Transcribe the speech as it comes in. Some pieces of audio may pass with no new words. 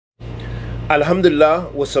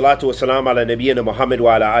Alhamdulillah wa salatu wa salam ala nabiyyina Muhammad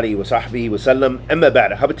wa ala alihi wa sahbihi wa sallam. Amma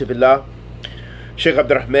ba'da. Habati fillah. Sheikh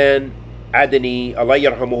Abdul Rahman Adeni, Allah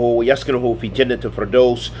yarhamuhu wa yaskinuhu fi jannat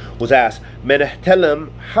al-firdaus, was asked, Man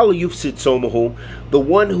ihtalam hal yufsid somuhu, the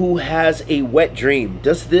one who has a wet dream,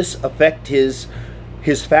 does this affect his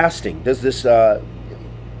fasting? Does this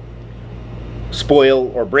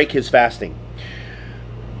spoil or break his fasting?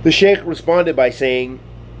 The Sheikh responded by saying,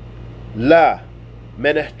 La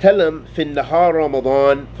من احتلم في النهار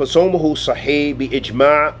رمضان فصومه صحيح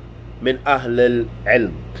بإجماع من أهل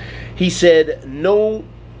العلم. He said, no,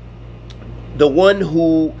 the one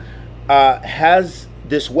who has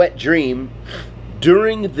this wet dream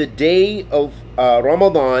during the day of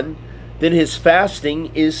Ramadan, then his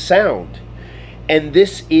fasting is sound. And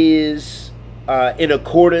this is in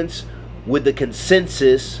accordance with the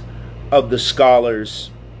consensus of the scholars.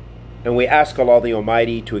 And we ask Allah the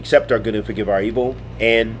Almighty to accept our good and forgive our evil.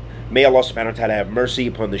 And may Allah subhanahu wa ta'ala have mercy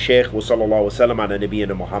upon the Shaykh. Wa sallallahu wa sallam ala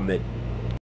nabiyyina Muhammad.